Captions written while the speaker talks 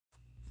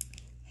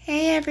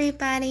Hey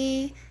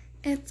everybody,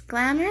 it's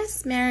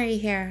Glamorous Mary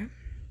here.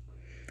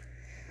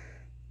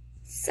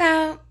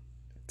 So,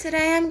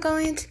 today I'm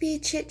going to be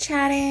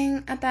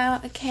chit-chatting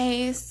about a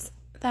case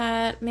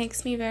that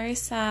makes me very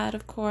sad,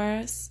 of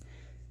course.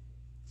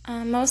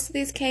 Most of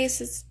these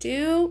cases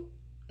do,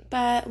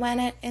 but when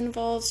it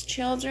involves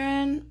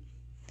children,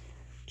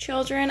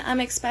 I'm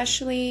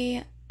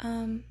especially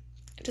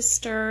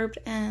disturbed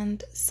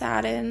and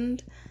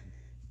saddened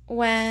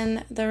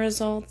when the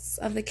results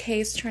of the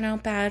case turn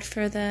out bad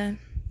for the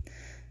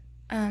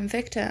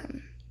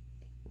victim.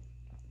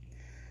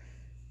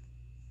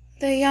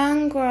 The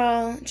young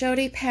girl,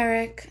 Jodi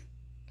Perick,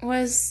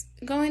 was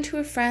going to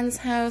a friend's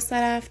house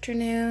that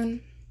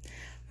afternoon,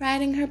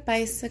 riding her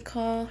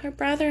bicycle. Her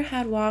brother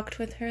had walked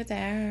with her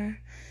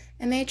there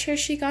and made sure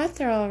she got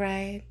there all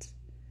right.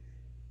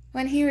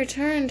 When he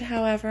returned,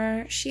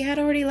 however, she had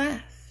already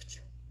left.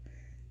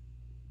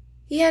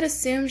 He had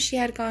assumed she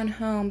had gone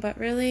home, but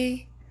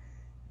really,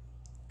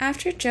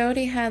 after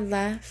Jodi had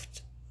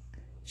left,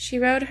 she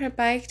rode her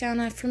bike down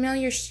a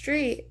familiar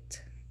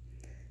street,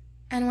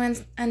 and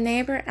when a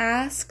neighbor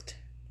asked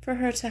for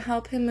her to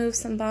help him move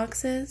some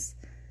boxes,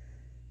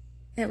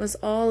 it was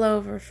all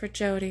over for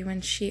Jodi when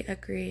she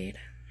agreed.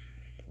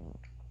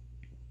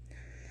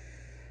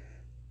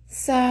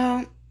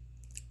 So,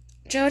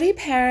 Jodi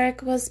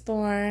Perick was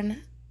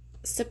born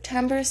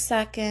September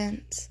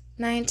 2nd,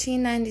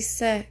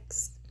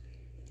 1996,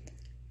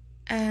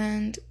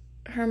 and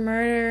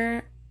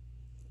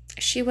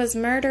she was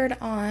murdered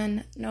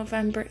on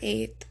November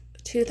 8th,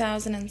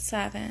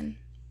 2007.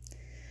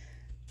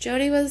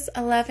 Jodi was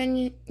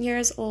 11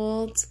 years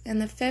old in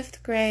the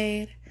 5th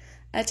grade,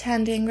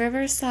 attending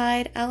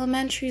Riverside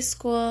Elementary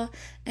School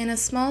in a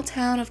small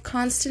town of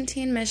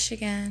Constantine,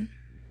 Michigan.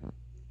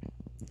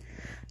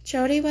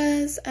 Jodi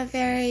was a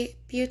very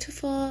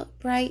beautiful,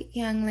 bright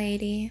young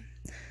lady.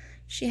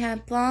 She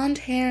had blonde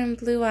hair and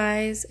blue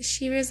eyes.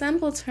 She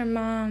resembled her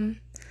mom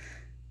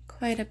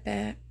quite a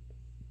bit.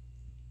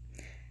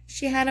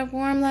 She had a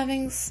warm,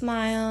 loving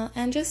smile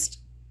and just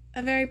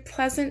a very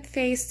pleasant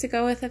face to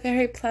go with a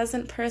very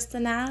pleasant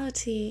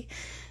personality.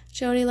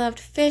 Jodi loved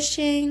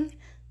fishing,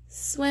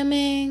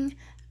 swimming,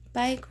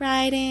 bike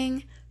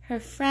riding, her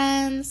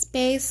friends,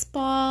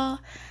 baseball.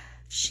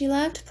 She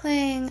loved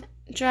playing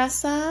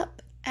dress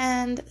up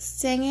and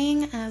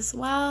singing as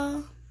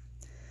well.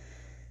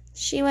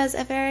 She was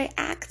a very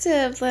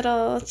active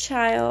little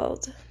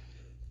child.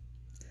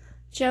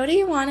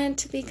 Jodi wanted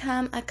to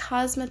become a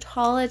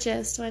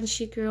cosmetologist when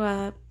she grew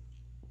up.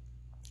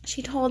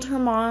 She told her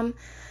mom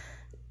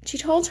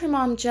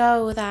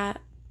Jo that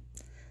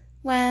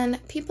when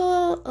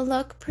people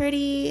look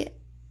pretty,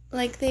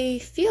 like they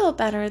feel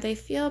better, they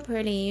feel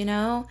pretty, you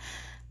know?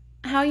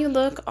 How you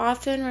look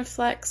often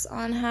reflects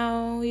on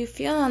how you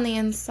feel on the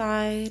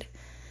inside.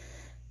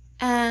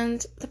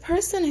 And the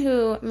person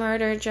who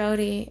murdered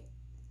Jodi,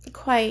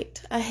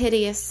 quite a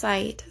hideous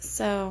sight.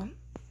 So,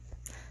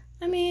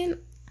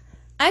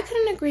 I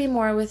couldn't agree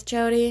more with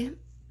Jodi.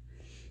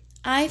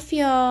 I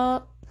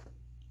feel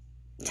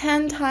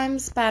 10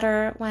 times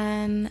better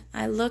when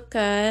I look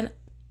good,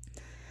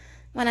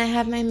 when I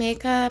have my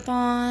makeup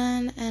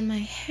on and my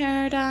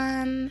hair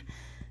done.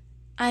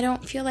 I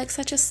don't feel like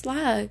such a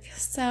slug.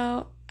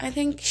 So I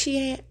think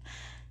she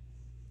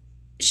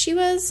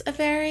was a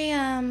very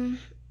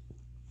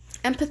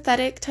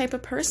empathetic type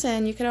of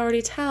person. You could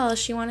already tell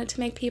she wanted to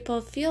make people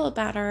feel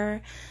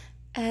better.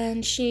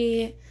 And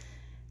she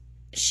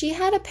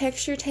had a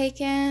picture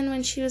taken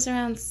when she was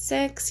around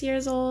 6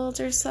 years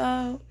old or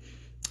so,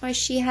 where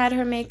she had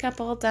her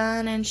makeup all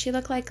done and she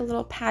looked like a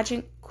little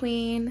pageant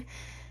queen.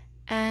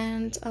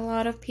 And a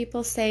lot of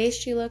people say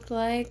she looked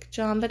like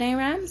JonBenet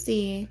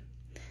Ramsey.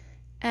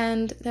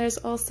 And there's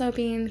also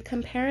been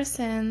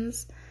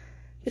comparisons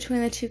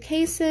between the two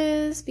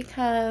cases,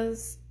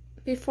 because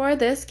before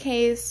this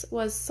case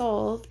was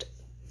solved,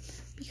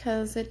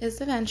 because it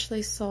is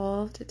eventually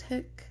solved, it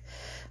took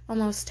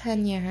almost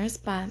 10 years,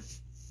 but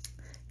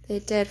they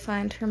did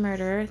find her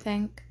murderer,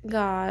 thank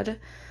God.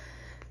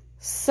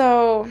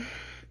 So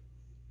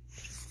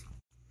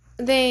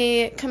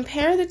they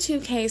compare the two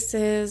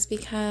cases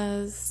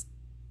because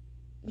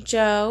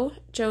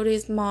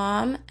Jodi's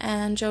mom,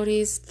 and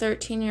Jodi's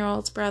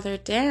 13-year-old brother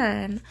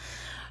Darren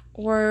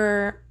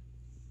were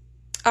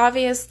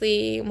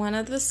obviously one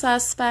of the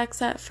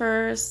suspects at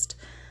first,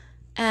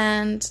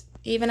 and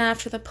even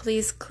after the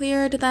police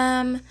cleared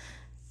them,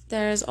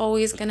 there's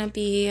always going to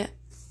be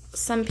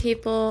some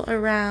people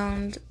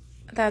around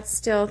that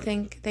still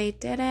think they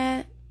did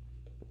it.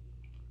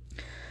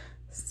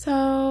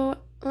 So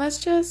let's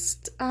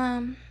just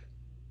kind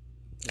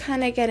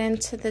of get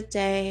into the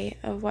day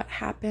of what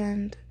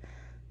happened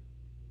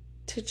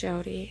to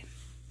Jodi.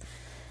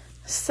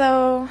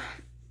 So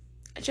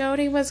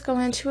Jodi was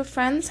going to a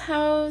friend's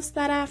house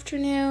that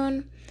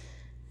afternoon.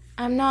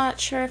 I'm not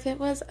sure if it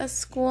was a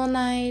school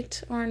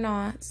night or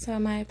not, so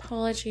my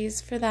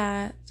apologies for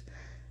that.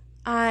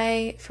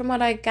 From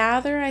what I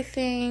gather, I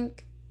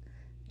think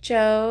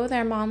Jo,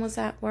 their mom, was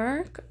at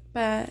work,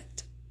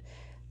 but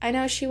I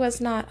know she was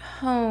not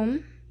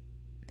home,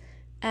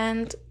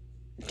 and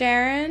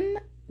Darren,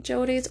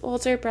 Jody's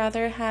older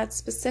brother, had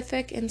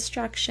specific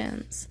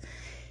instructions.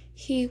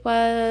 He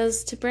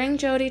was to bring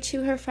Jody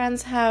to her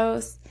friend's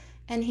house,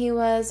 and he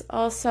was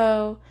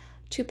also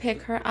to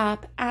pick her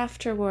up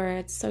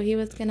afterwards. So he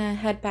was going to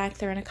head back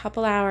there in a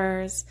couple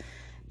hours.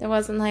 There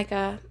wasn't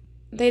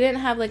they didn't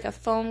have like a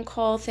phone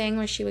call thing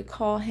where she would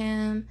call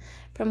him.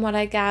 From what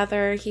I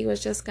gather, he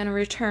was just going to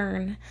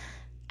return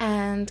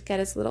and get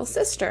his little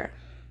sister.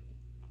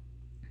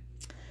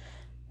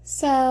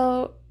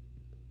 So,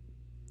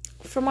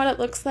 from what it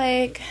looks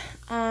like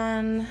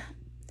on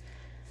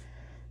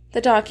the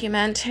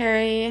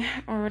documentary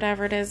or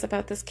whatever it is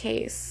about this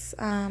case,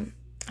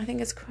 I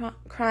think it's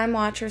Crime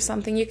Watch or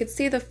something, you could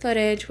see the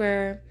footage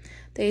where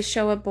they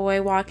show a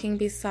boy walking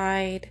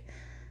beside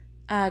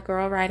a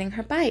girl riding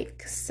her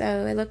bike.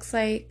 So it looks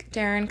like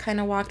Darren kind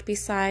of walked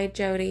beside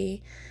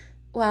Jody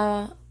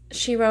while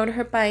she rode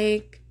her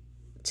bike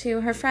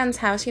to her friend's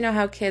house. You know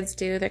how kids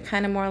do. They're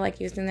kind of more like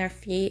using their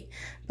feet,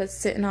 but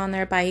sitting on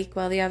their bike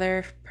while the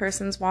other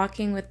person's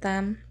walking with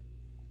them.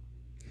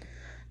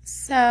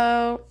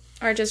 So,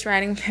 or just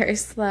riding very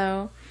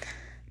slow.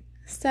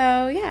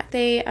 So, yeah,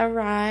 they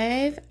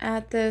arrive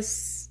at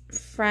this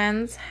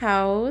friend's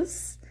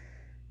house.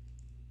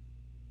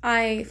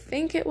 I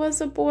think it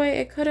was a boy.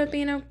 It could have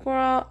been a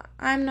girl.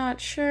 I'm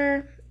not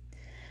sure.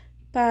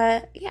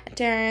 But, yeah,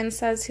 Darren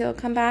says he'll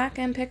come back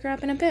and pick her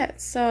up in a bit.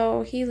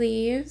 So he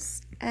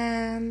leaves,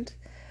 and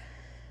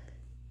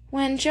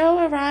when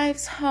Joe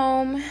arrives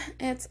home,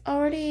 it's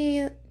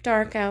already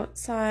dark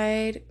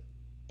outside,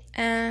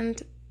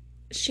 and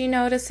she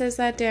notices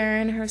that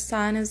Darren, her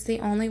son, is the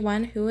only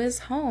one who is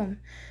home.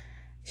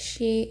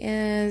 She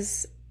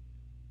is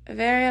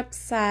very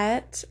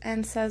upset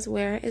and says,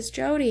 "Where is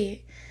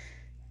Jody?"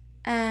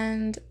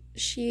 And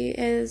she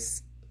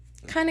is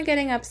kind of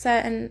getting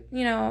upset, and,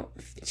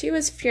 she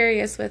was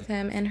furious with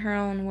him in her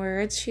own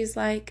words. She's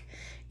like,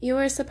 "You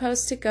were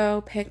supposed to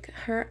go pick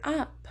her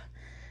up."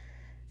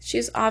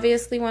 She's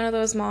obviously one of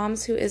those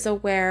moms who is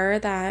aware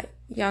that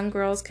young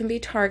girls can be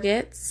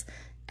targets,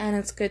 and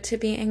it's good to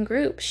be in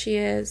groups.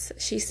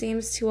 She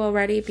seems to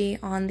already be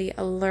on the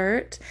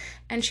alert,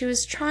 and she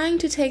was trying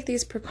to take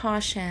these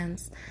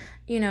precautions,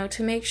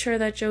 to make sure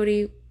that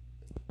Jody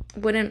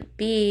wouldn't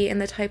be in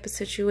the type of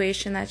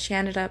situation that she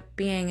ended up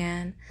being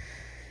in.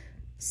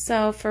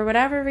 So for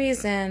whatever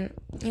reason,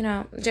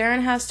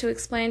 Darren has to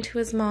explain to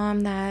his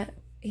mom that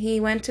he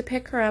went to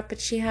pick her up,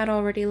 but she had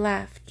already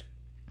left.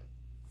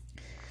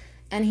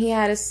 And he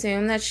had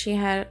assumed that she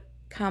had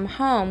come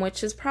home,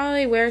 which is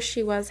probably where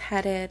she was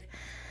headed.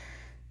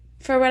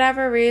 For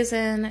whatever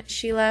reason,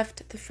 she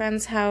left the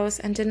friend's house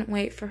and didn't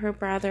wait for her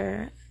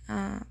brother,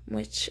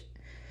 which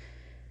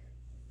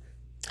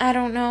I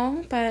don't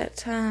know,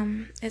 but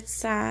it's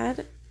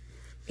sad.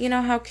 You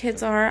know how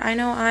kids are. I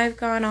know I've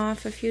gone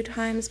off a few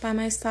times by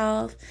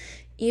myself,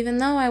 even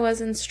though I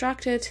was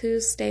instructed to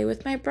stay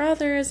with my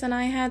brothers, and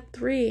I had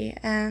 3,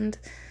 and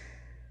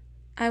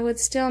I would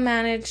still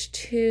manage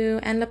to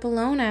end up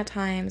alone at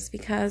times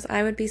because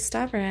I would be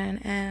stubborn,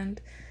 and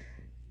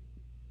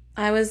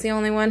I was the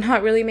only one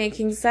not really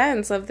making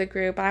sense of the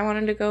group. I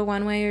wanted to go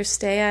one way or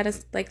stay at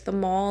the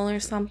mall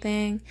or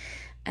something,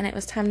 and it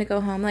was time to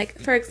go home. Like,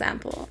 for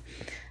example,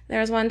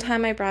 there was one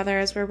time my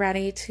brothers were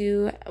ready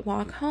to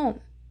walk home,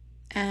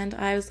 and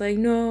I was like,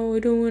 "No, I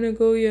don't want to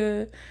go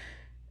yet."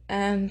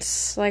 And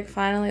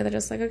finally they're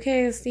just like,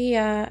 "Okay, see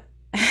ya."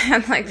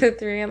 And the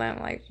 3 of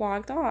them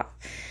walked off.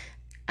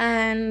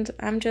 And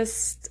I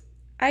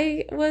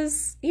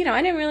was,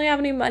 I didn't really have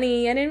any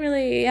money. I didn't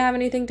really have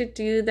anything to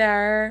do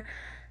there.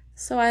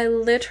 So I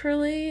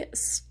literally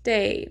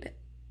stayed,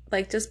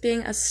 just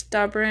being a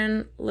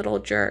stubborn little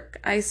jerk.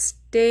 I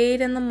stayed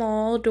in the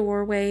mall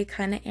doorway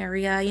kind of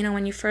area.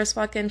 When you first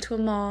walk into a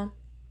mall,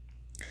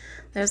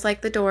 there's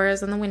the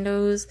doors and the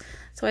windows.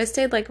 So I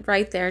stayed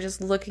right there,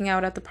 just looking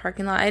out at the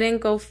parking lot. I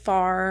didn't go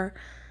far.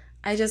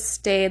 I just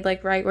stayed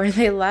right where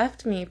they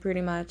left me, pretty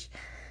much.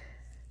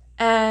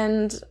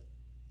 And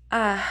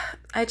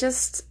I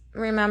just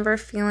remember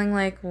feeling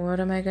what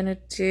am I gonna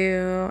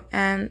do?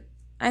 And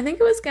I think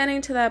it was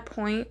getting to that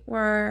point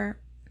where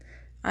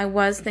I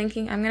was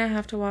thinking I'm gonna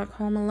have to walk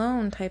home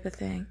alone type of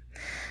thing.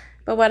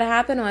 But what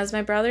happened was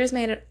my brothers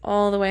made it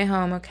all the way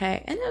home,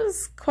 okay? And it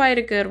was quite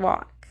a good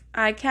walk.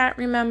 I can't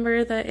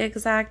remember the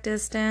exact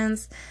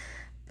distance,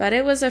 but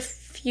it was a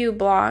few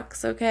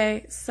blocks,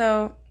 okay?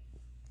 So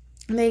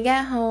they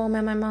get home,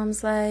 and my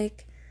mom's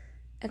like,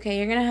 "Okay,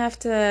 you're gonna have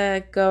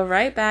to go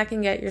right back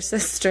and get your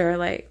sister."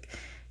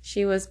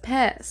 She was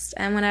pissed.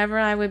 And whenever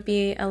I would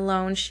be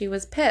alone, she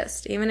was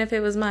pissed. Even if it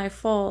was my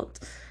fault,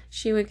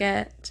 she would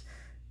get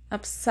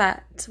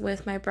upset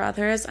with my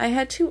brothers. I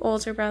had 2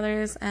 older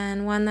brothers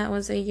and one that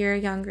was a year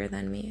younger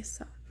than me,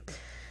 so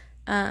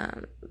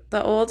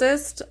the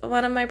oldest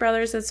one of my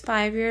brothers is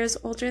 5 years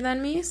older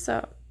than me,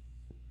 so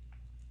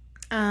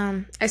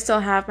I still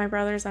have my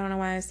brothers. I don't know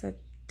why I said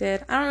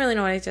did. I don't really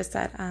know what I just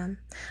said. I'm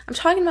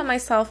talking about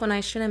myself when I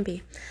shouldn't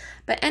be.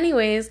 But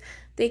anyways,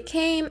 they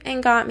came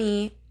and got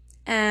me,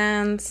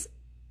 and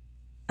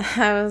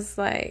I was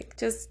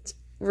just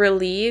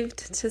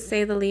relieved, to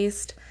say the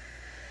least.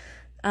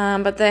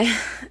 But they,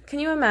 can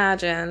you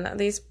imagine,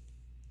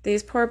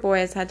 these poor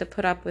boys had to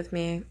put up with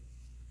me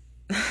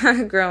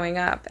growing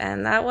up,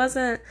 and that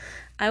wasn't,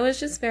 I was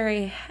just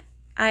very,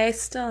 I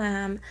still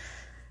am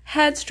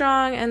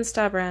headstrong and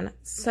stubborn.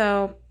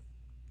 So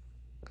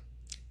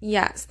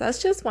yes,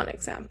 that's just one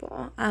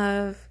example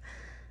of,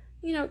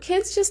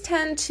 kids just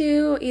tend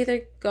to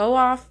either go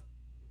off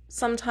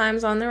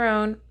sometimes on their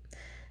own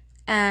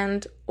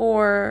and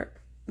or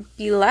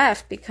be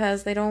left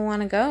because they don't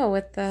want to go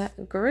with the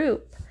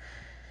group.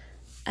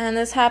 And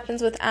this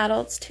happens with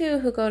adults too,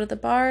 who go to the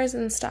bars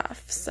and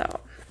stuff.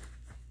 So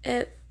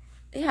it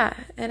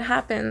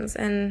happens,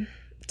 and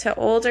to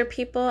older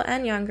people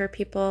and younger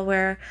people,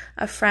 where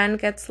a friend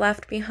gets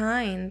left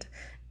behind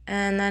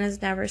and then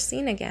is never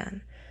seen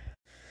again.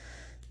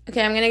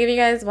 Okay, I'm going to give you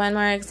guys one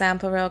more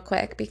example real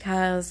quick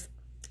because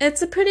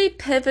it's a pretty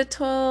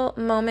pivotal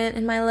moment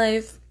in my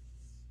life.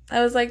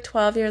 I was like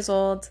 12 years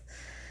old,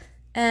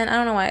 and I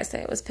don't know why I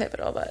say it was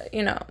pivotal, but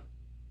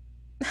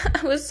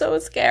I was so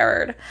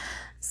scared.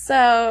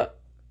 So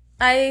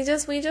we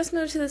just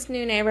moved to this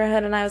new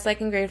neighborhood, and I was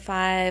like in grade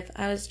 5.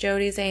 I was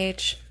Jody's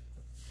age,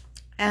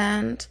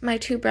 and my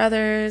 2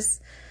 brothers,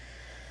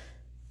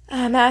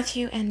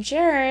 Matthew and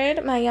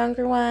Jared, my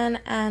younger one,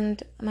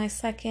 and my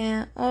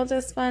second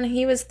oldest one,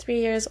 he was 3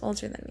 years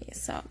older than me.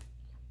 So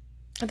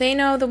they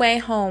know the way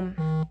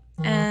home,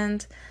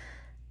 and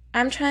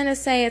I'm trying to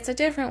say it's a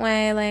different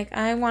way. Like,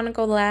 I want to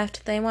go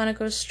left, they want to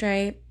go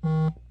straight,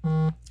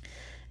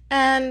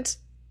 and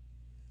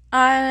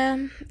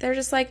they're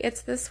just like,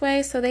 it's this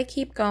way, so they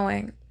keep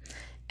going,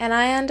 and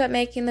I end up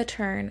making the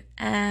turn,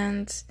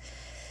 and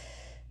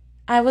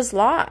I was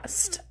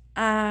lost.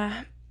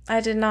 I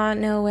did not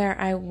know where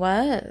I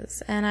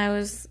was, and I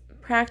was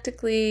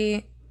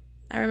practically,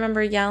 I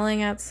remember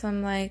yelling at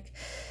some like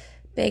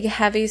big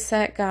heavy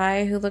set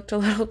guy who looked a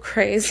little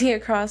crazy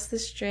across the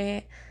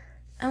street.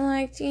 I'm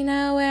like, do you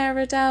know where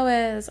Rideau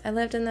is? I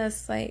lived in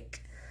this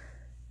like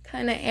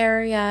kind of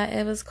area.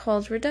 It was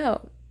called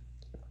Rideau.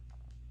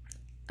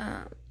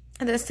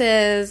 This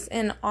is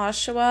in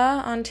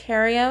Oshawa,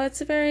 Ontario.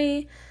 It's a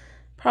very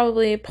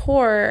probably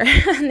poor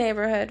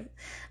neighborhood.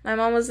 My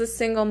mom was a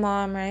single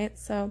mom, right?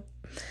 So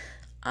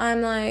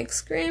I'm like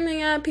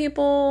screaming at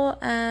people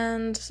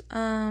and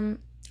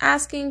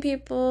asking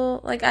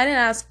people. Like, I didn't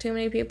ask too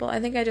many people. I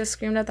think I just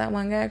screamed at that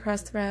one guy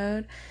across the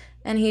road,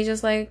 and he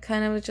just like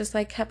kind of just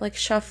like kept like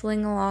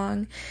shuffling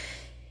along.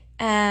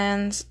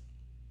 And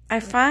I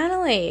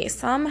finally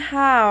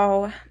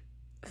somehow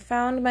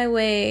found my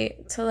way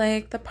to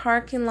like the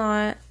parking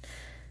lot.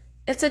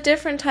 It's a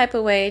different type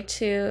of way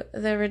to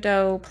the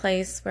Rideau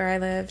place where I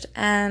lived,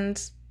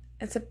 and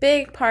it's a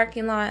big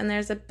parking lot, and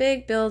there's a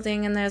big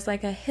building, and there's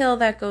like a hill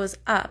that goes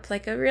up,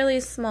 like a really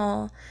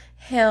small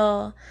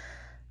hill,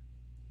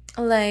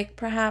 like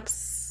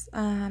perhaps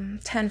 10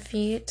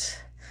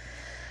 feet.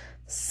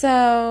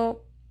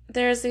 So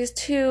there's these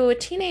 2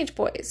 teenage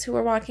boys who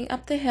were walking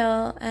up the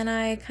hill, and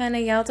I kind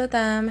of yelled at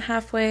them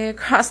halfway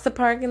across the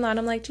parking lot.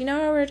 I'm like, do you know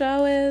where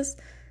Rideau is?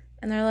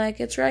 And they're like,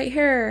 it's right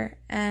here.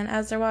 And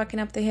as they're walking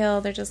up the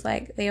hill, they're just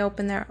like,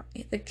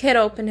 the kid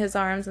opened his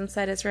arms and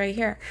said, it's right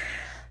here.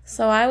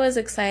 So I was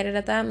excited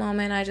at that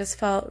moment. I just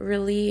felt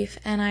relief,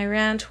 and I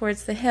ran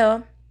towards the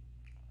hill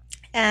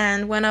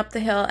and went up the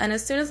hill. And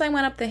as soon as I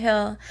went up the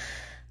hill,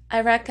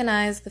 I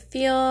recognized the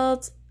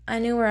field. I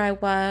knew where I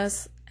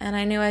was, and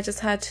I knew I just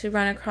had to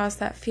run across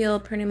that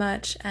field pretty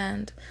much,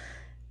 and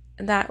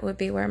that would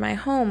be where my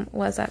home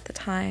was at the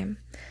time.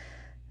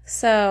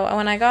 So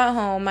when I got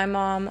home, my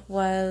mom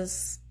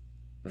was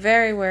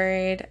very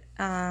worried.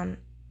 My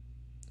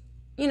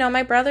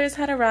brothers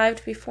had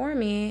arrived before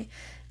me,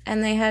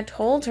 and they had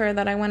told her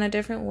that I went a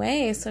different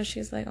way. So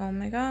she's like, oh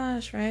my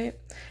gosh, right?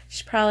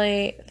 She's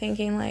probably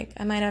thinking like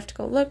I might have to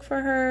go look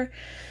for her.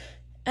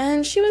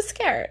 And she was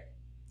scared.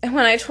 And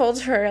when I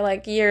told her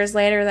like years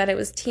later that it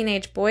was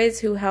teenage boys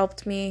who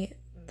helped me,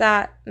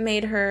 that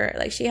made her,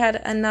 like, she had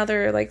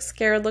another like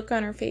scared look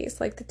on her face.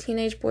 Like the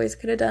teenage boys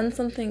could have done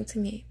something to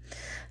me.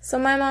 So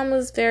my mom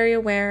was very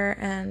aware,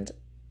 and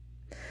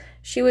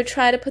she would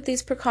try to put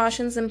these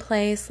precautions in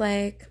place,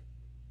 like,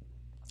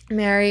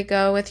 Mary,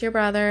 go with your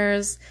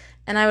brothers.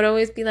 And I would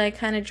always be like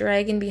kind of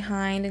dragging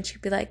behind, and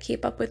she'd be like,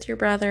 keep up with your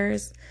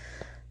brothers.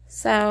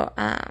 So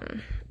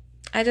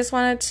I just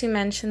wanted to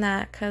mention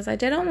that because I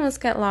did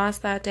almost get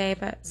lost that day,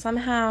 but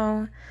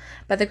somehow,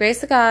 by the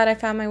grace of God, I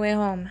found my way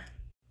home.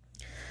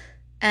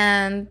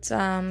 And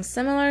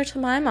similar to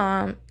my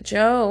mom,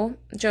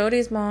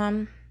 Jody's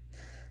mom,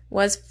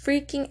 was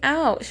freaking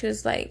out. She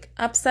was like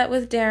upset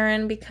with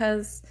Darren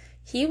because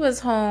he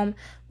was home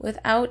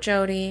without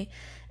Jody,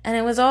 and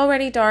it was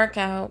already dark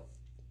out.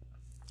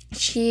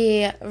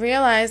 She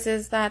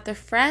realizes that the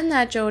friend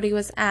that Jody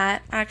was at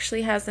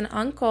actually has an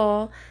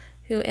uncle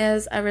who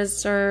is a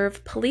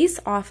reserve police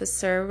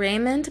officer,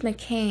 Raymond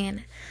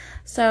McCain.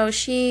 So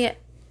she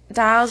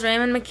dials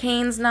Raymond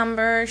McCain's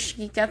number,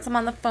 she gets him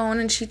on the phone,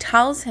 and she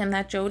tells him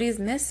that Jody's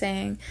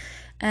missing.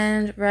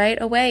 And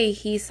right away,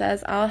 he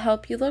says, I'll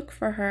help you look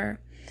for her.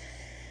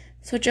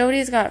 So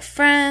Jody's got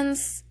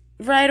friends.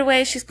 Right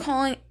away, she's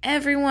calling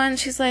everyone.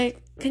 She's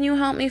like, can you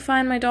help me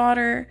find my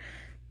daughter?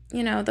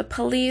 You know, the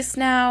police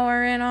now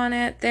are in on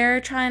it. They're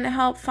trying to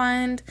help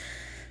find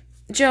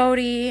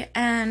Jody.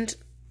 And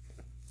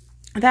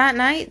that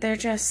night, they're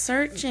just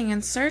searching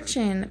and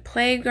searching.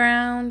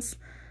 Playgrounds,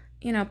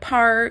 you know,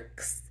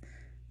 parks,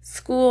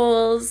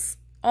 schools,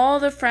 all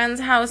the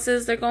friends'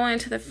 houses. They're going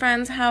to the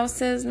friends'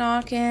 houses,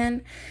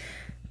 knocking.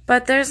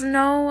 But there's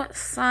no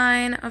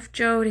sign of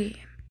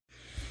Jody.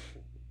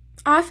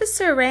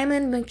 Officer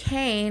Raymond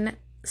McCain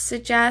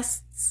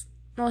suggests,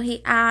 well,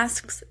 he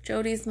asks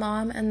Jody's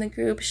mom and the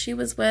group she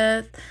was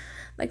with,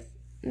 like,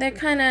 they're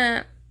kind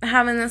of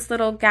having this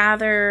little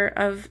gather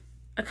of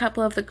a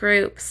couple of the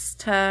groups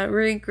to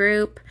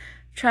regroup,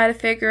 try to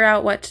figure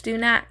out what to do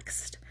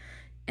next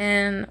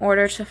in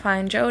order to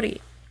find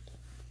Jody.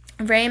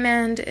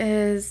 Raymond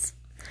is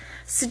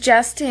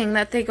suggesting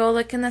that they go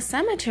look in the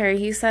cemetery.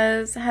 He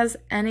says, has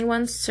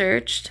anyone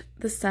searched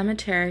the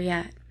cemetery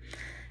yet?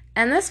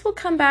 And this will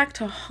come back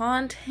to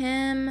haunt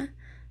him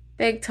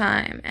big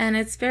time. And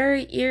it's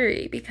very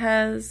eerie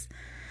because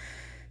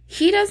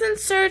he doesn't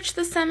search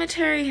the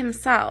cemetery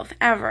himself,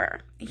 ever.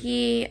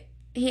 He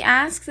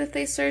asks if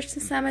they search the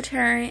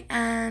cemetery,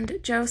 and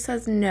Joe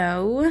says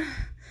no.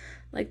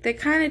 Like, they're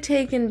kind of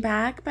taken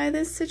back by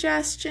this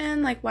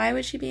suggestion. Like, why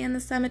would she be in the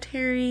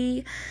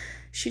cemetery?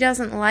 She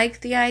doesn't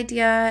like the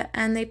idea,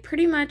 and they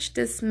pretty much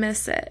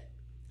dismiss it.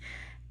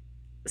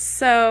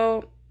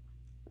 So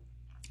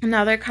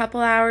another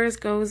couple hours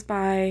goes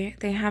by.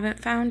 They haven't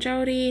found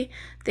Jody.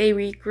 They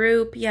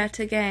regroup yet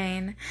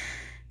again.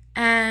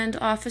 And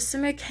Officer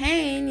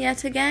McCain,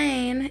 yet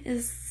again,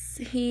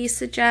 he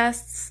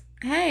suggests,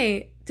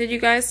 hey, did you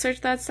guys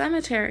search that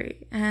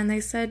cemetery? And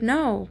they said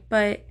no.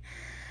 But,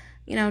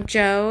 you know,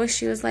 Joe,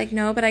 she was like,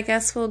 no, but I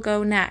guess we'll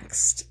go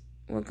next.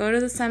 We'll go to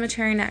the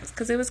cemetery next.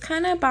 Because it was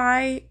kind of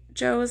by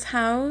Joe's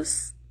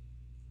house.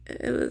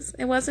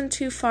 It wasn't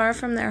too far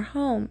from their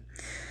home.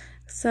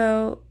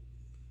 So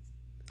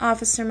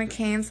Officer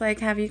McCain's like,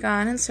 have you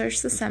gone and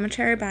searched the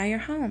cemetery by your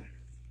home?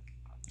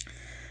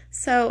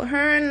 So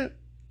her and,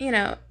 you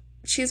know,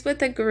 she's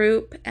with a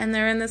group, and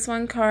they're in this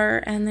one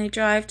car, and they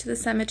drive to the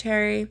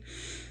cemetery.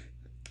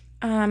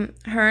 Her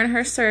and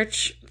her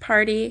search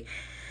party.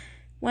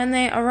 When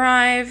they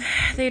arrive,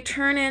 they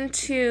turn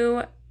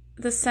into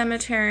the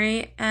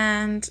cemetery,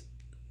 and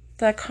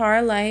the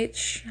car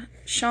lights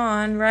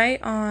shone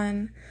right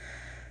on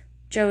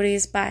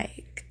Jody's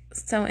bike.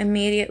 So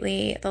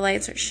immediately, the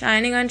lights are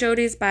shining on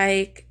Jody's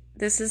bike.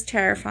 This is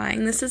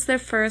terrifying. This is their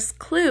first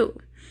clue.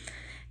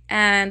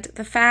 And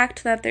the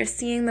fact that they're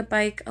seeing the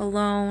bike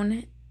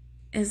alone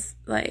is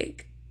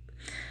like...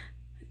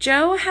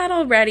 Joe had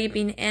already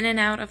been in and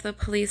out of the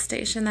police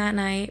station that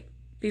night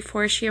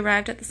before she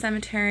arrived at the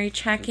cemetery,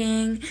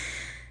 checking,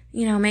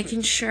 you know,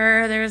 making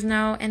sure there was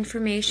no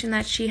information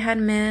that she had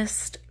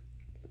missed.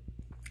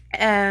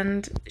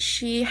 And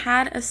she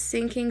had a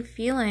sinking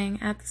feeling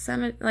at the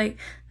cemetery, like,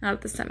 not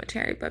at the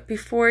cemetery, but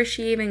before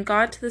she even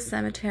got to the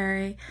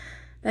cemetery,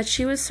 that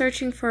she was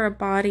searching for a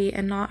body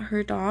and not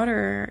her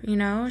daughter, you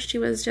know?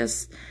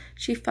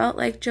 She felt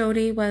like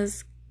Jody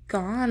was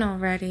gone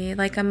already,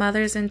 like a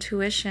mother's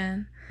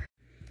intuition.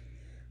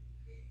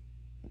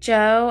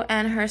 Joe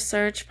and her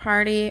search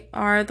party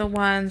are the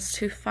ones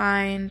to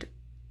find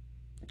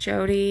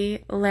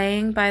Jody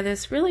laying by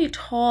this really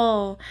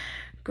tall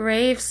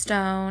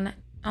gravestone,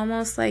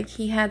 almost like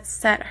he had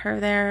set her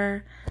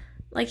there.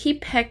 Like he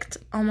picked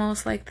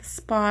almost like the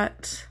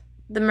spot,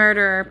 the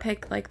murderer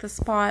picked like the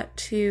spot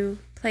to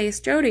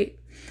place Jody.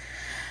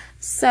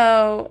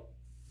 So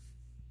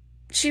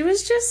she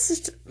was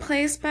just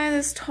placed by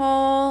this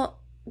tall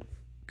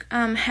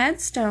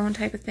headstone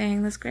type of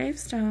thing, this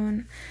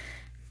gravestone.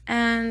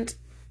 And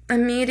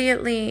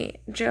immediately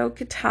Joe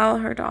could tell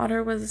her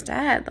daughter was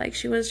dead. Like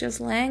she was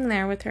just laying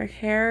there with her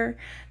hair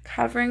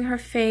covering her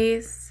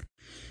face.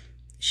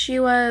 She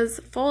was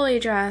fully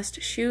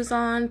dressed, shoes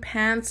on,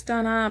 pants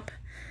done up.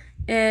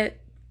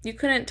 You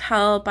couldn't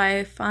tell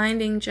by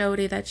finding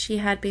Jody that she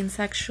had been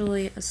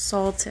sexually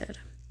assaulted.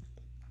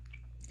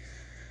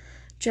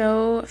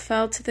 Joe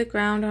fell to the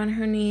ground on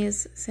her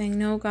knees, saying,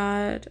 "No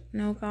God,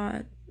 no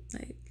God,"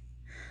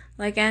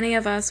 like any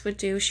of us would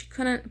do. She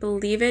couldn't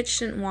believe it.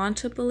 She didn't want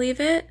to believe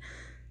it.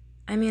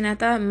 I mean, at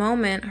that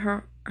moment,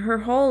 her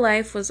whole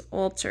life was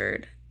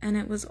altered, and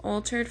it was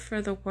altered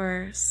for the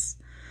worse.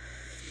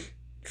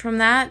 From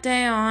that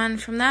day on,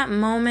 from that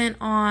moment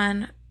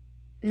on,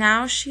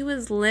 now she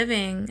was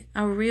living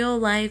a real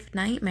life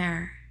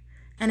nightmare,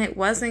 and it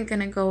wasn't going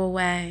to go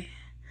away.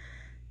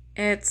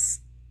 It's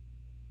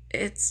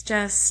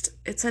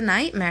a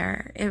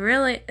nightmare.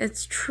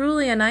 It's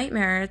truly a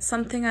nightmare. It's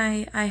something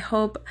I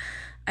hope,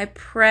 I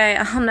pray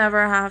I'll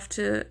never have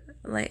to,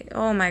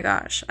 oh my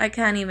gosh, I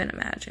can't even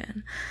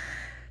imagine.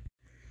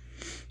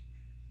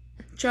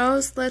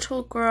 Joe's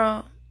little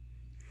girl,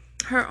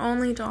 her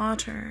only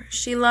daughter,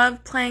 she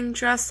loved playing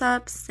dress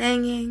up,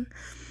 singing.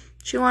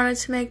 She wanted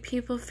to make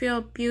people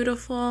feel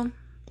beautiful,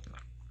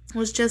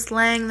 was just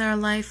laying there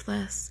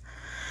lifeless.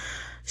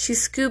 She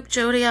scooped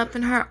Jody up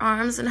in her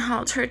arms and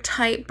held her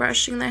tight,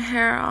 brushing the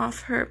hair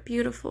off her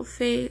beautiful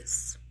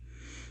face.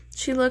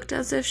 She looked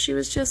as if she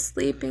was just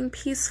sleeping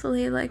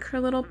peacefully, like her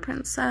little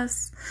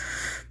princess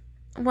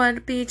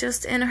would be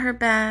just in her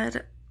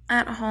bed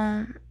at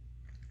home.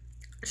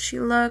 She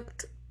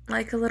looked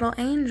like a little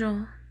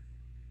angel.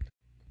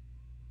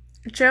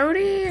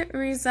 Jody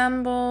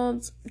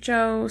resembled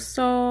Joe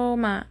so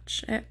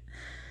much.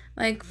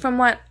 From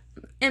what,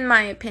 in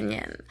my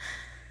opinion.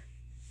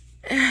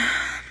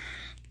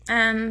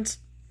 And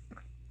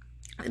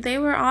they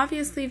were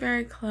obviously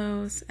very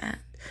close, and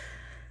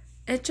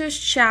it just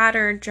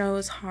shattered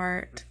Joe's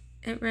heart.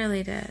 It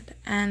really did.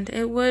 And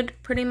it would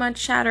pretty much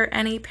shatter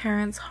any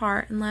parent's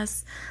heart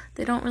unless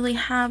they don't really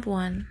have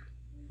one.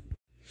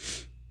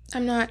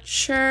 I'm not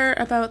sure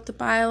about the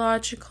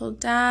biological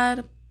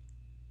dad,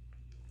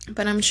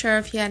 but I'm sure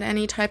if he had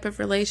any type of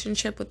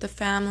relationship with the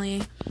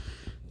family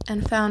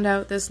and found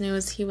out this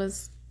news, he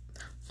was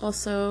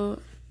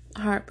also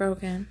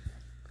heartbroken.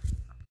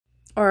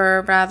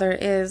 Or rather,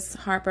 is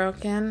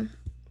heartbroken.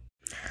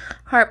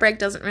 Heartbreak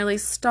doesn't really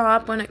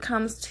stop when it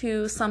comes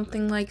to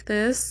something like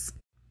this.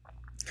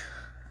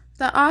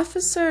 The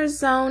officer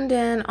zoned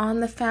in on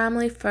the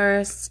family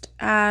first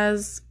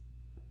as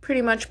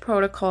pretty much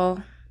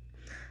protocol,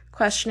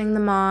 questioning the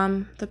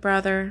mom, the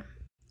brother,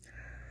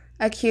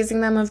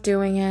 accusing them of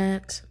doing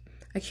it,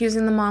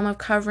 accusing the mom of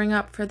covering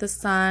up for the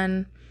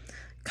son,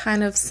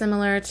 kind of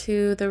similar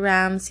to the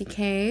Ramsey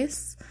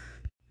case.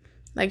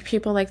 Like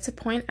people like to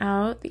point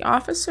out, the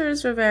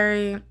officers were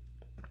very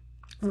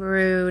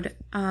rude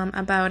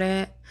about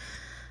it.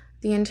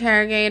 The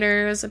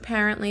interrogators,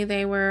 apparently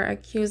they were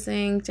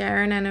accusing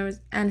Darren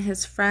and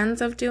his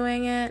friends of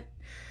doing it,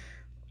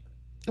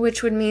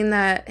 which would mean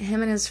that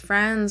him and his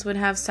friends would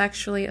have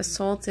sexually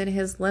assaulted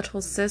his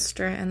little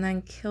sister and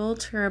then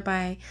killed her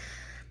by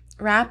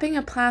wrapping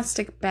a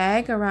plastic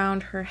bag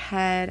around her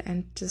head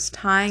and just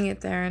tying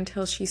it there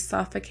until she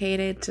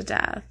suffocated to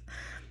death.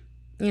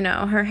 You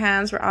know, her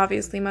hands were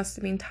obviously must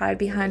have been tied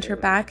behind her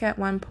back at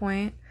one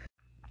point.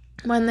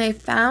 When they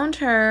found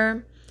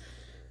her,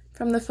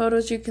 from the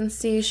photos you can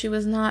see she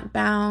was not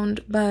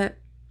bound, but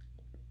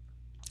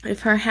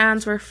if her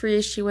hands were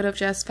free, she would have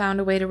just found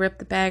a way to rip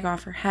the bag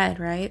off her head,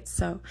 right?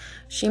 So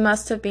she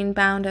must have been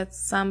bound at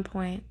some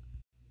point.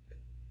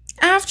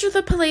 After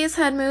the police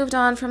had moved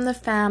on from the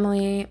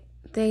family,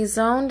 they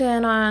zoned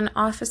in on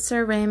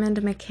Officer Raymond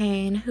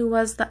McCain, who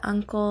was the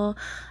uncle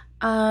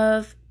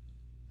of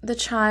the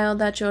child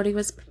that Jody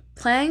was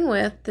playing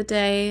with the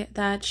day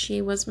that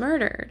she was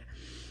murdered.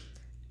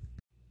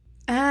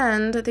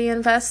 And the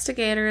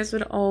investigators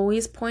would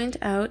always point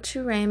out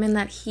to Raymond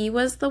that he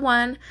was the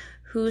one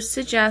who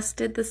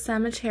suggested the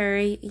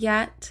cemetery,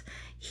 yet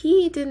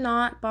he did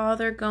not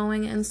bother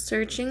going and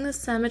searching the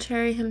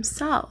cemetery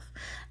himself,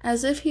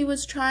 as if he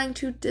was trying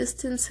to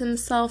distance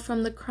himself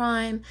from the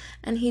crime,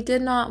 and he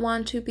did not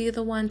want to be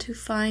the one to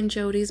find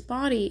Jody's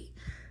body.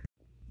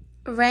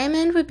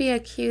 Raymond would be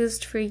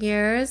accused for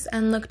years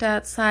and looked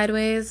at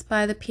sideways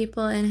by the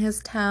people in his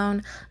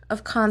town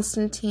of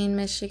Constantine,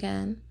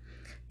 Michigan.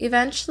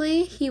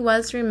 Eventually, he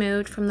was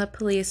removed from the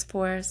police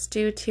force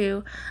due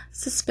to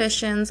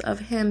suspicions of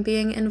him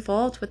being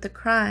involved with the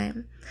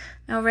crime.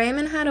 Now,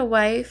 Raymond had a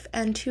wife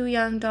and 2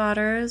 young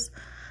daughters,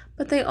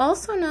 but they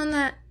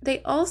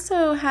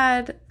also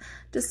had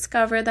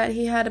discovered that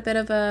he had a bit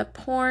of a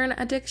porn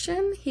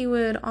addiction. He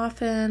would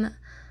often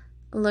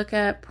look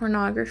at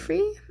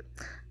pornography.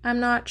 I'm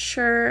not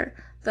sure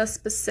the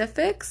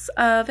specifics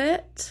of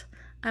it.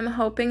 I'm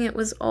hoping it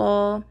was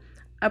all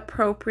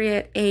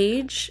appropriate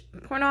age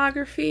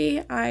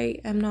pornography. I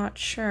am not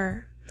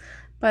sure.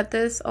 But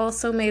this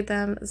also made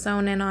them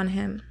zone in on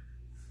him.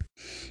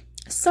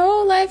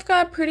 So life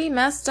got pretty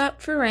messed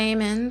up for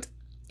Raymond.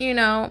 You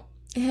know,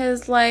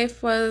 his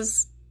life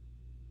was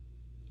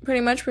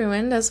pretty much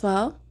ruined as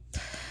well.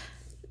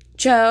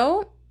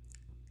 Joe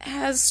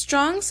has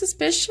strong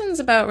suspicions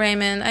about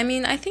Raymond. I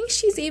mean, I think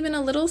she's even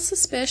a little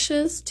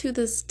suspicious to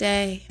this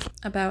day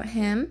about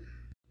him.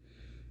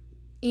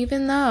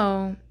 Even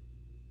though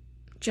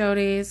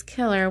Jody's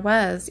killer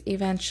was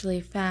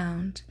eventually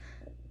found,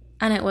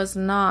 and it was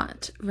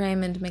not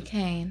Raymond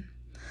McCain.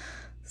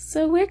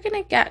 So we're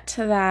going to get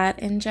to that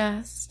in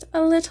just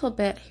a little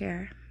bit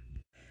here.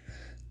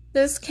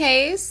 This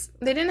case,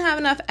 they didn't have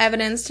enough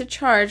evidence to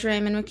charge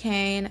Raymond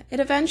McCain.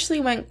 It eventually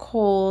went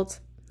cold,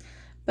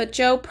 but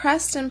Joe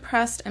pressed and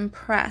pressed and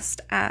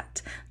pressed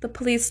at the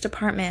police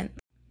department.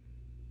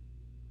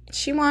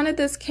 She wanted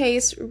this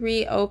case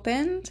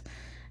reopened,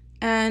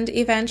 and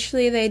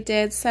eventually they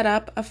did set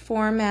up a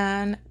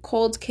 4-man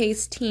cold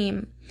case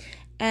team.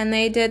 And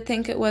they did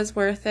think it was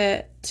worth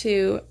it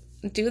to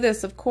do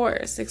this, of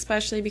course,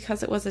 especially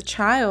because it was a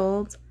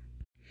child.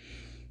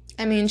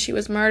 I mean, she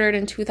was murdered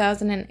in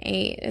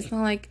 2008. It's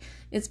not like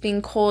it's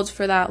been cold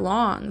for that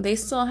long. They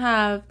still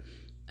have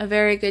a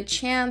very good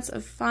chance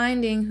of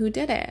finding who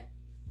did it.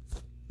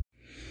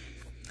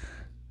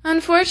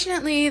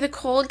 Unfortunately, the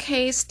cold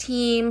case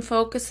team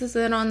focuses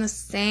in on the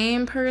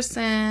same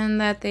person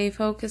that they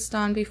focused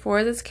on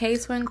before this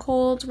case went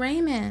cold,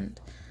 Raymond.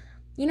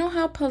 You know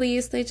how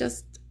police, they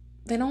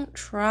don't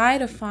try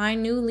to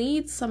find new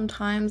leads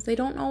sometimes. They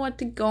don't know what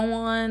to go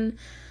on.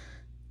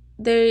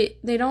 they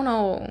don't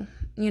know,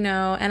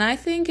 and I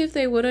think if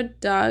they would have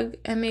dug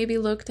and maybe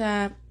looked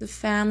at the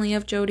family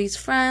of Jody's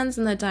friends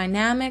and the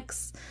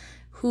dynamics,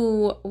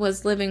 who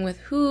was living with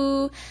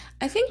who,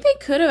 I think they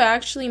could have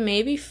actually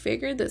maybe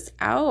figured this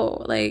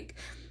out. Like,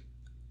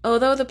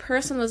 although the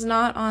person was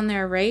not on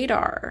their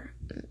radar,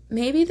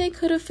 maybe they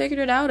could have figured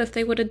it out if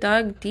they would have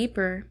dug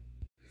deeper.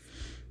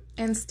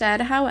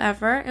 Instead,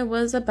 however, it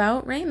was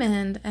about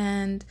Raymond,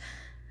 and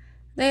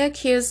they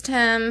accused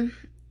him.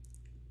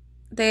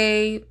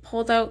 They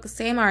pulled out the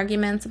same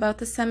arguments about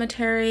the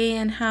cemetery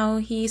and how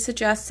he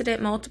suggested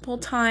it multiple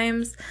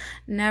times,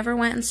 never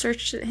went and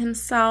searched it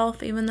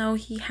himself, even though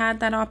he had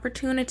that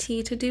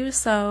opportunity to do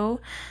so.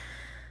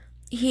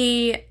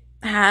 He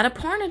had a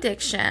porn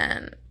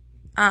addiction.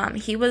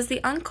 He was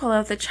the uncle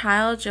of the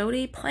child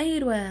Jody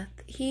played with.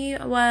 He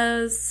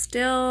was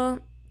still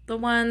the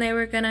one they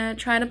were going to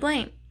try to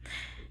blame.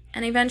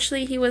 And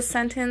eventually he was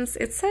sentenced.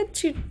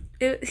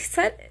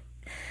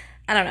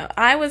 I don't know.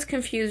 I was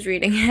confused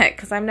reading it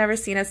because I've never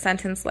seen a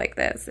sentence like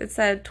this. It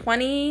said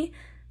 20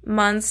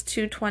 months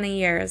to 20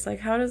 years. Like,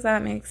 how does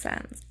that make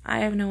sense? I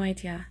have no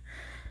idea.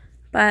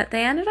 But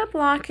they ended up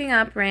locking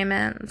up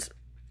Raymond.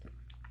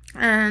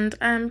 And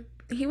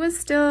he was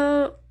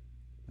still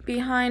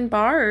behind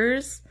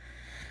bars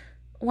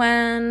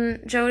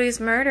when Jody's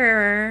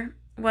murderer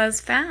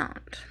was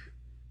found.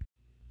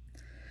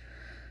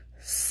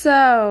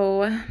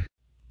 So,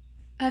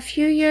 a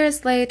few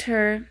years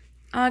later,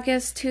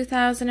 August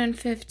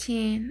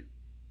 2015,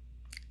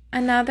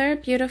 another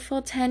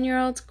beautiful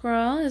 10-year-old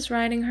girl is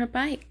riding her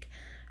bike.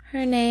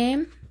 Her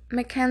name,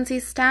 Mackenzie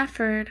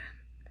Stafford.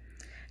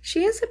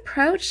 She is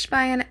approached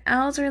by an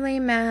elderly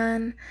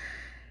man,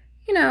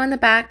 in the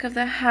back of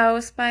the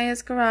house by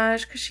his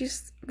garage, because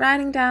she's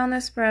riding down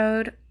this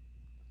road,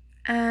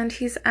 and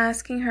he's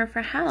asking her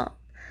for help.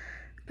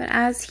 But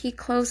as he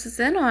closes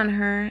in on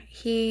her,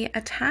 he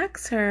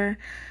attacks her,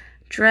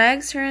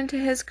 drags her into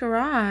his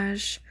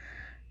garage.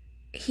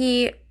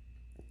 He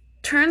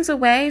turns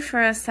away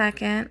for a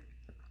second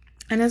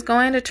and is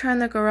going to turn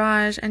the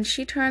garage, and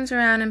she turns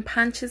around and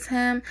punches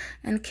him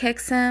and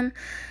kicks him,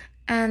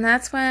 and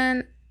that's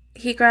when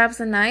he grabs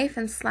a knife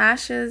and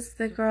slashes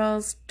the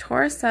girl's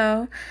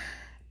torso,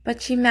 but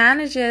she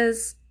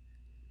manages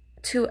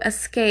to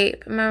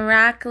escape.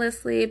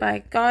 Miraculously,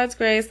 by God's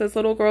grace, this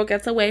little girl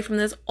gets away from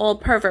this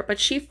old pervert, but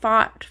she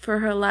fought for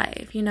her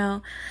life,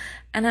 and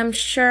I'm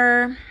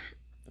sure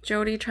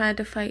Jody tried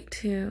to fight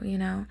too,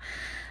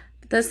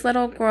 This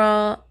little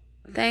girl,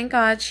 thank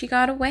God, she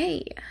got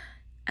away,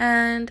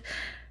 and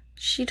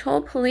she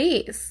told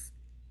police,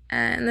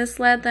 and this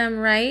led them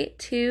right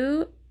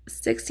to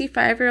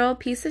 65-year-old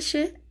piece of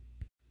shit,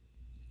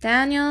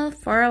 Daniel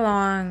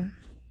Furlong.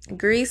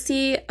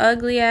 Greasy,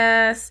 ugly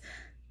ass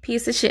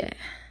piece of shit.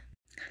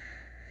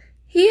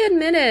 He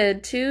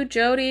admitted to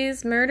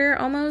Jody's murder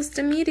almost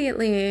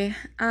immediately.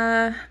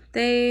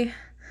 They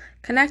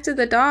connected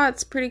the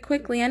dots pretty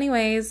quickly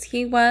anyways.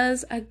 He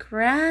was a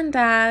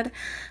granddad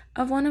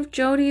of one of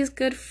Jody's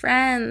good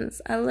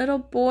friends, a little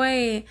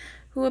boy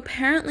who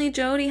apparently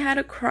Jody had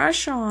a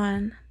crush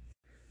on.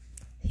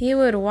 He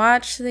would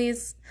watch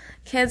these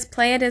kids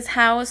play at his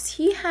house.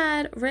 He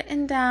had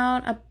written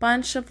down a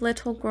bunch of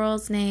little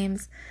girls'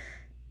 names,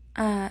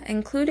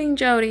 including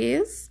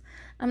Jody's.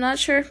 I'm not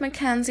sure if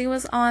Mackenzie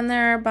was on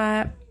there,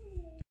 but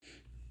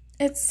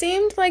it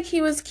seemed like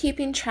he was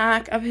keeping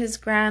track of his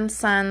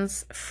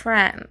grandson's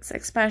friends,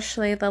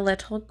 especially the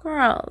little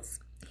girls.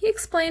 He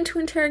explained to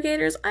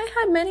interrogators, "I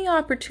had many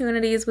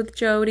opportunities with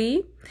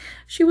Jody.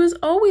 She was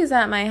always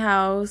at my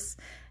house."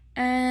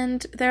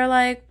 And they're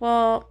like,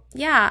 "Well,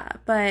 yeah,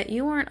 but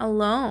you weren't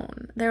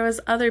alone. There was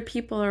other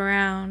people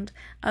around,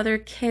 other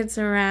kids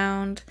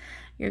around,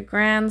 your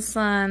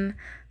grandson."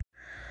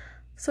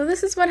 So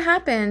this is what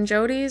happened.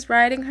 Jody's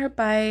riding her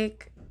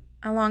bike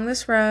along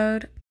this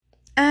road,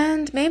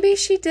 and maybe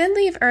she did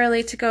leave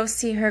early to go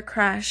see her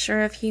crush,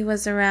 or if he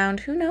was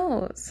around, who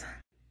knows?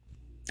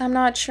 I'm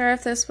not sure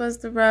if this was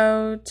the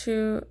road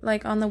to,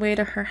 on the way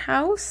to her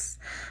house,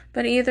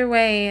 but either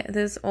way,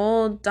 this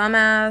old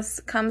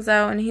dumbass comes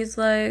out and he's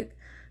like,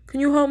 "Can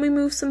you help me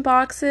move some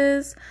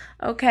boxes?"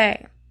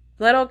 Okay,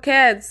 little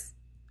kids,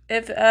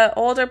 if an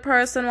older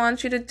person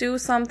wants you to do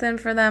something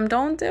for them,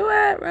 don't do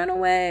it. Run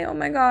away. Oh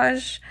my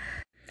gosh.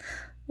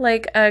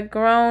 Like a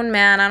grown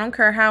man, I don't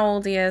care how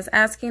old he is,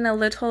 asking a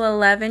little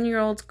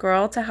 11-year-old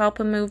girl to help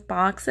him move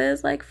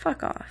boxes,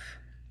 fuck off.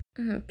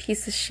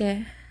 Piece of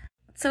shit.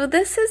 So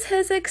this is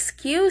his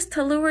excuse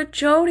to lure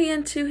Jody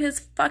into his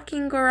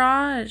fucking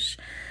garage.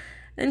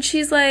 And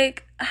she's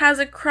has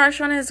a crush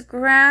on his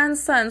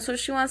grandson, so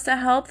she wants to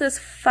help this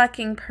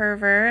fucking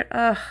pervert.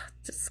 Ugh,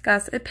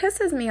 disgust. It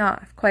pisses me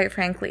off, quite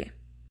frankly.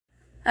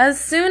 As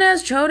soon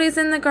as Jody's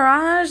in the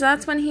garage,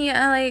 that's when he,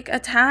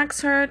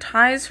 attacks her,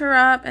 ties her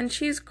up, and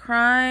she's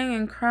crying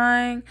and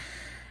crying.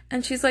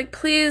 And she's like,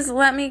 "Please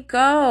let me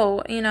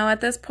go." At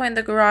this point,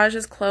 the garage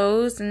is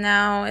closed, and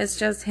now it's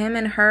just him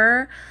and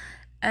her.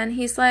 And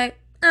he's like,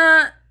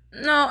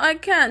 "No, I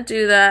can't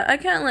do that. I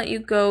can't let you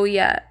go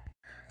yet."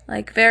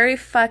 Very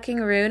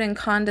fucking rude and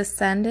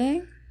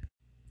condescending.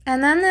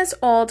 And then this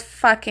old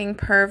fucking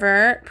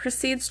pervert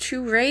proceeds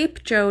to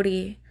rape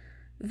Jody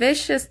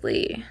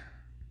viciously.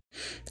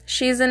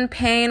 She's in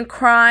pain,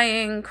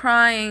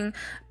 crying,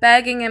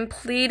 begging and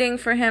pleading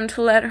for him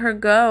to let her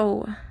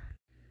go.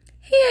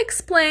 He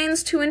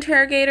explains to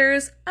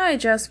interrogators, "I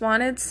just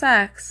wanted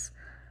sex."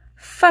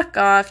 Fuck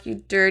off,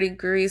 you dirty,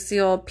 greasy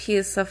old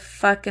piece of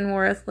fucking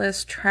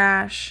worthless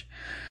trash.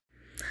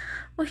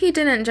 Well, he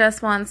didn't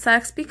just want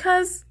sex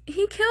because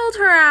he killed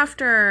her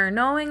after,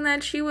 knowing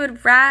that she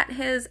would rat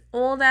his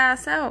old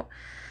ass out.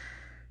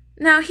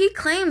 Now, he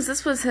claims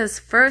this was his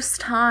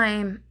first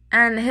time,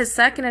 and his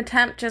second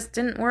attempt just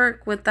didn't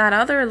work with that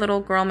other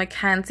little girl,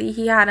 Mackenzie.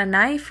 He had a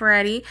knife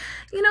ready.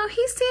 You know,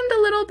 he seemed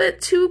a little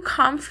bit too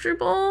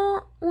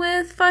comfortable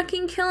with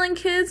fucking killing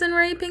kids and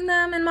raping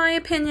them, in my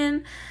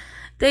opinion.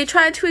 They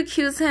tried to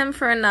accuse him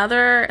for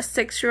another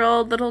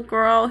 6-year-old little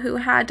girl who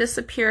had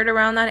disappeared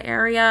around that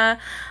area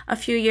a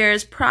few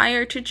years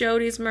prior to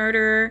Jody's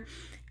murder,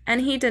 and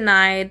he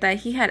denied that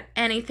he had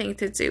anything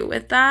to do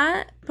with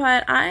that.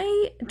 But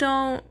I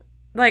don't,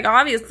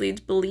 obviously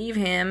believe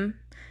him.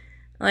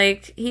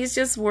 He's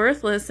just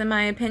worthless, in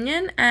my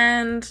opinion,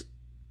 and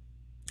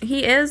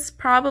he is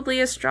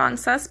probably a strong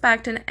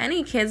suspect in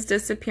any kid's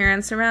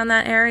disappearance around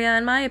that area,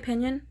 in my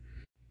opinion.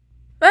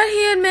 But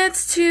he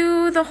admits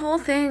to the whole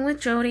thing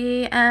with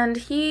Jody, and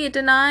he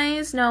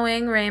denies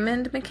knowing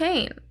Raymond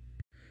McCain.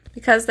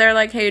 Because they're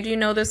like, "Hey, do you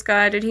know this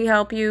guy? Did he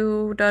help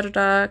you?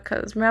 Da-da-da."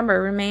 Because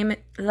remember, Raymond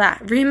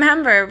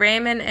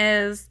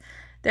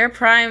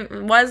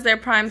was their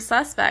prime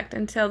suspect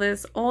until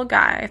this old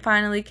guy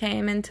finally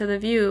came into the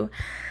view.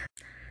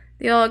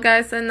 The old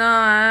guy said, "No,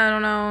 I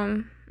don't know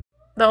him."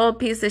 The old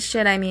piece of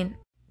shit, I mean.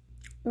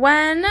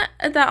 When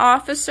the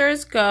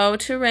officers go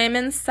to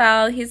Raymond's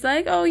cell, he's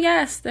like, "Oh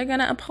yes, they're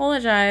gonna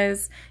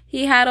apologize."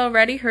 He had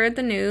already heard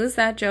the news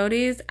that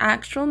Jody's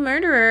actual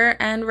murderer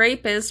and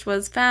rapist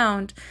was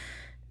found.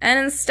 And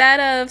instead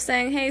of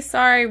saying, "Hey,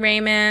 sorry,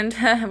 Raymond,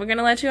 we're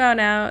gonna let you out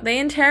now," they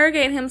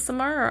interrogate him some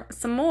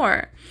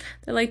more.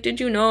 They're like, "Did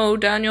you know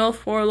Daniel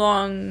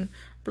Forlong?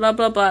 Blah,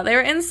 blah, blah." They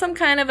were in some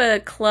kind of a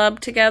club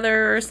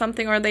together or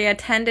something, or they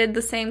attended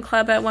the same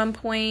club at one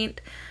point.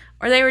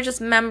 Or they were just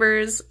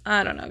members.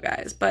 I don't know,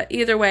 guys. But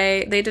either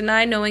way, they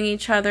denied knowing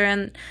each other.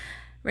 And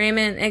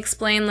Raymond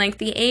explained,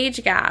 the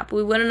age gap.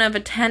 We wouldn't have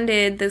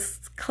attended this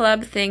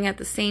club thing at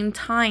the same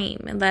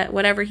time. And that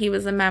whatever he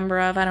was a member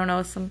of, I don't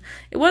know,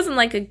 it wasn't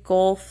like a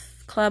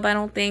golf club, I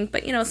don't think.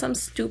 But, some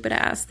stupid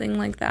ass thing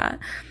like that.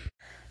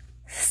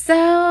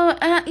 So,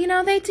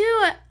 they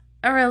do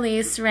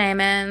release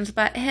Raymond.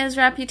 But his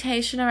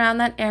reputation around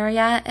that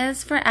area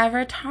is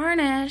forever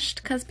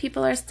tarnished. Because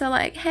people are still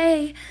like,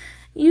 "Hey,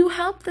 you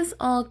helped this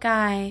old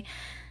guy."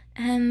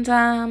 And,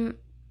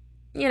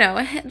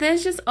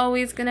 there's just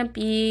always going to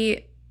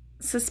be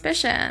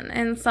suspicion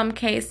in some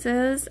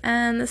cases,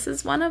 and this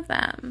is one of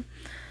them.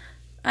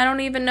 I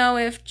don't even know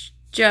if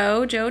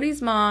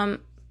Jody's mom,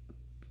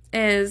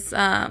 is,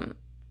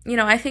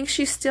 I think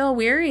she's still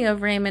weary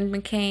of Raymond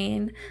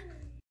McCain.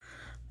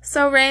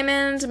 So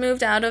Raymond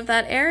moved out of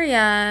that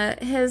area.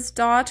 His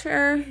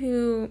daughter,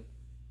 who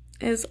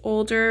is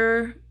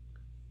older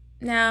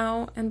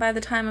now, and by the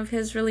time of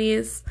his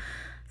release,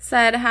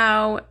 said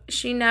how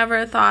she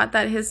never thought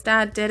that his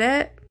dad did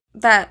it,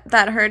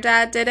 that her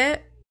dad did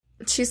it.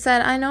 She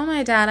said, "I know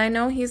my dad, I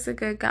know he's a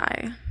good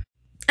guy."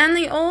 And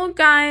the old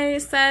guy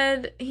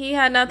said he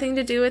had nothing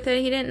to do with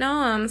it, he didn't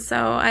know him.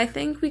 So I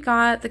think we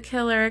got the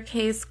killer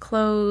case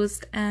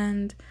closed,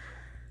 and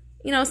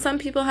some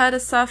people had to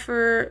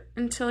suffer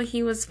until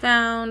he was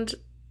found,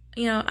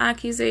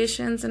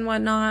 accusations and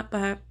whatnot,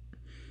 but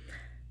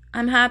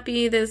I'm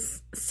happy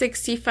this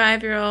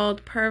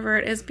 65-year-old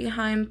pervert is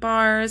behind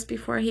bars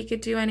before he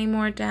could do any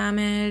more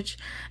damage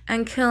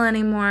and kill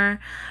any more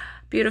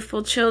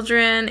beautiful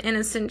children,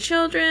 innocent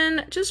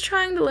children, just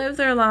trying to live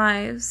their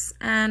lives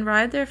and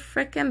ride their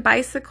frickin'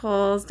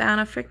 bicycles down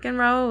a frickin'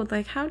 road.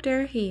 How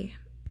dare he?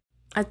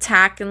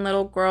 Attacking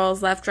little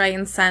girls left, right,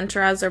 and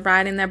center as they're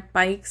riding their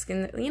bikes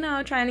and,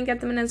 trying to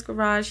get them in his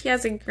garage. He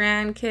has a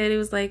grandkid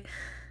who's I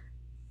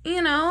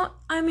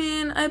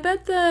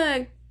bet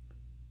the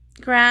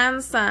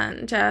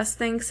grandson just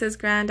thinks his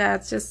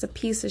granddad's just a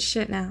piece of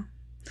shit now.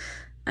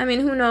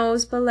 Who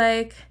knows,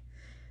 but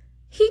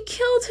he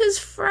killed his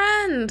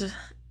friend.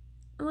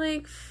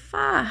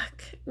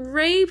 Fuck.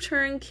 Raped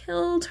her and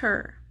killed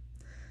her.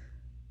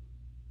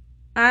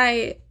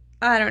 I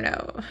don't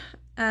know.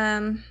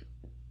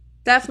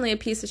 Definitely a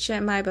piece of shit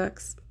in my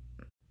books.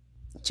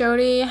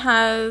 Jody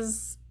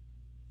has,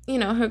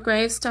 her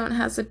gravestone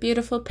has a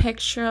beautiful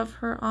picture of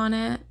her on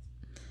it.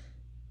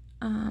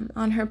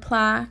 On her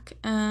plaque,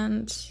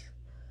 and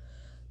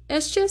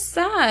it's just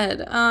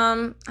sad.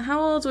 How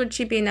old would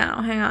she be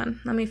now? Hang on,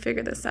 let me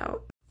figure this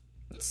out.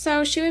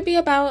 So she would be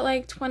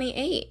about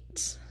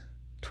 28,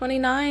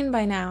 29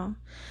 by now.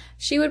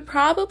 She would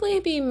probably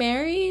be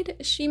married.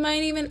 She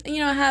might even,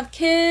 have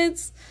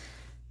kids.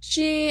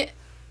 She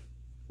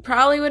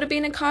probably would have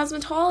been a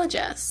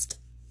cosmetologist.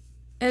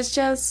 It's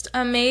just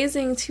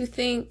amazing to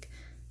think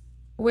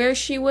where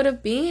she would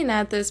have been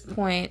at this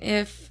point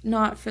if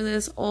not for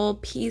this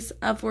old piece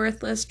of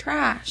worthless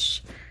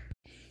trash.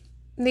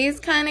 These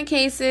kind of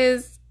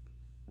cases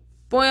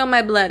boil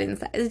my blood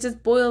inside. It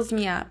just boils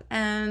me up.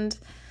 And,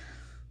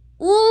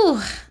 ooh,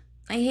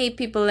 I hate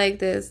people like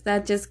this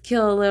that just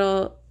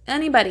kill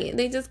anybody.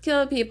 They just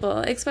kill people,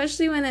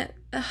 especially when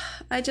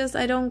I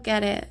don't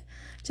get it.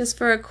 Just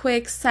for a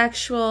quick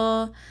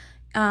sexual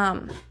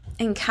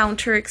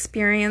encounter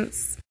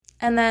experience.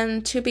 And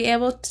then to be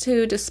able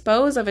to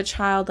dispose of a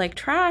child like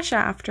trash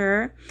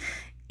after,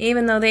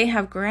 even though they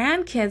have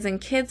grandkids and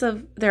kids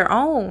of their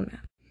own.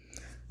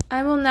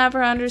 I will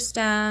never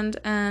understand,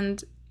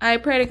 and I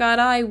pray to God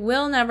I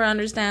will never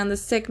understand the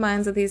sick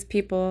minds of these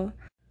people.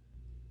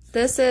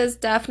 This is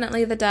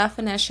definitely the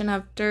definition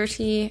of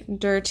dirty,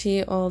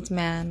 dirty old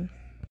man.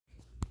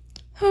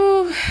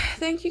 Oh,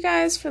 thank you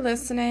guys for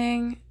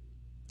listening.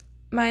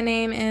 My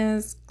name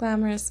is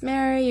Glamorous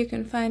Mary. You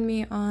can find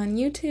me on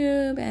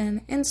YouTube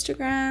and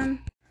Instagram.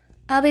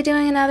 I'll be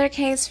doing another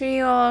case for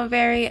you all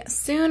very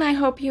soon. I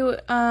hope you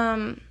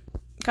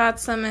got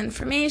some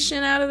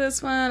information out of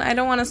this one. I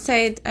don't want to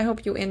say I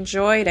hope you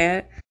enjoyed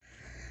it,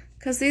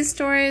 because these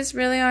stories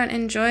really aren't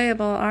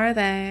enjoyable, are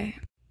they?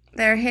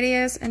 They're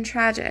hideous and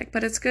tragic,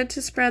 but it's good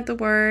to spread the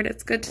word.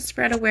 It's good to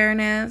spread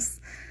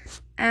awareness,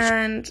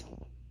 and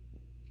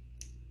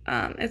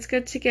it's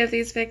good to give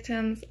these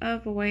victims a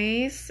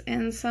voice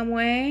in some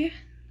way.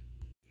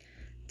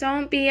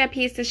 Don't be a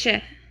piece of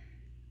shit.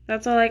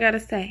 That's all I gotta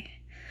say.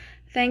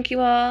 Thank you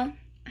all.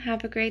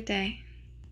 Have a great day.